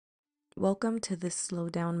Welcome to this slow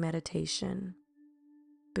down meditation.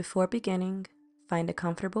 Before beginning, find a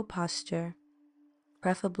comfortable posture,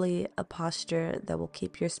 preferably a posture that will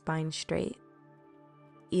keep your spine straight,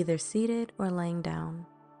 either seated or laying down,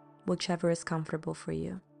 whichever is comfortable for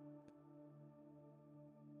you.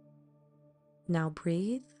 Now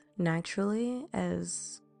breathe naturally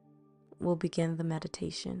as we'll begin the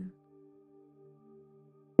meditation.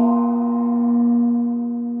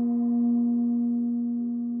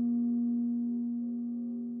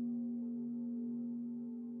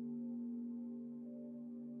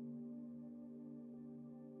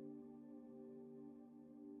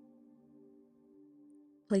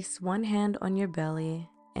 Place one hand on your belly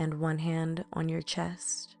and one hand on your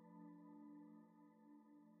chest.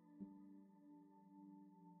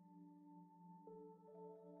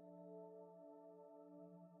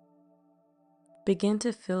 Begin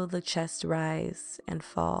to feel the chest rise and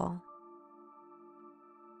fall.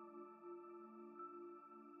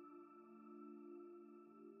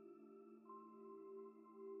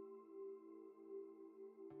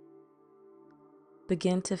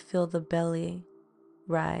 Begin to feel the belly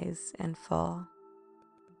rise and fall.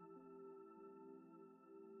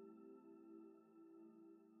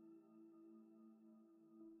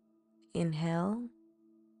 Inhale.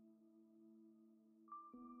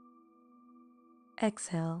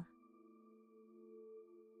 Exhale.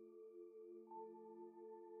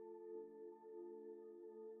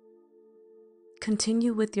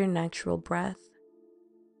 Continue with your natural breath,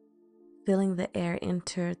 feeling the air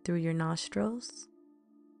enter through your nostrils,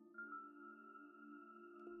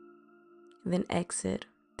 then exit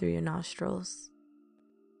through your nostrils.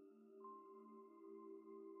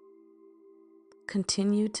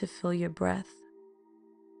 Continue to feel your breath.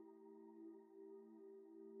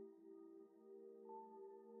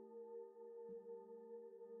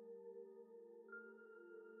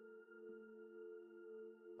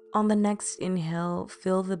 On the next inhale,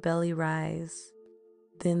 feel the belly rise,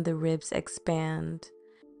 then the ribs expand,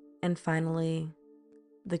 and finally,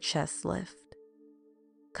 the chest lift,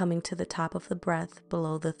 coming to the top of the breath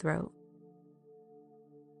below the throat.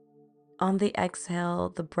 On the exhale,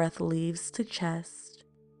 the breath leaves the chest,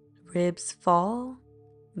 ribs fall,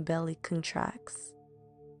 belly contracts.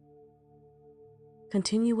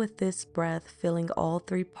 Continue with this breath, feeling all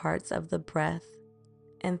three parts of the breath,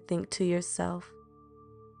 and think to yourself,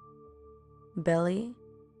 belly,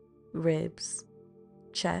 ribs,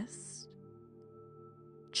 chest,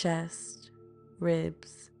 chest,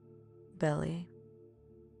 ribs, belly.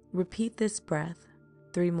 Repeat this breath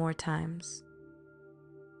 3 more times.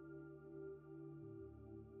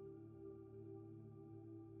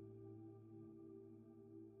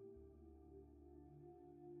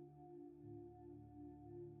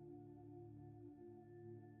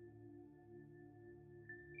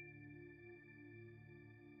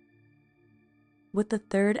 With the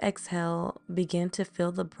third exhale, begin to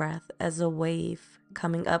feel the breath as a wave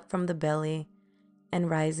coming up from the belly and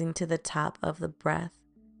rising to the top of the breath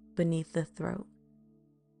beneath the throat.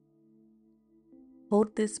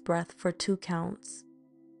 Hold this breath for 2 counts.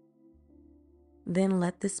 Then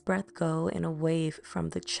let this breath go in a wave from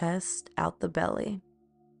the chest out the belly.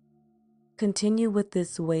 Continue with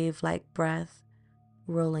this wave-like breath,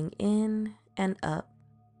 rolling in and up,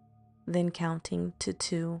 then counting to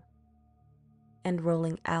 2, and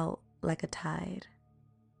rolling out like a tide.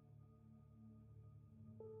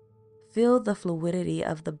 Feel the fluidity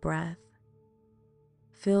of the breath.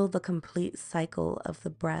 Feel the complete cycle of the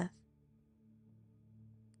breath.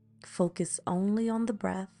 Focus only on the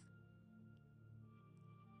breath.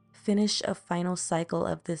 Finish a final cycle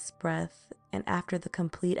of this breath, and after the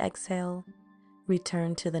complete exhale,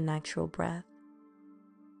 return to the natural breath.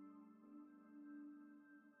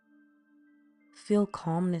 Feel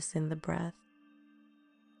calmness in the breath.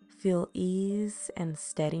 Feel ease and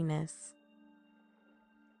steadiness.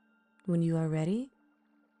 When you are ready,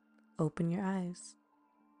 open your eyes.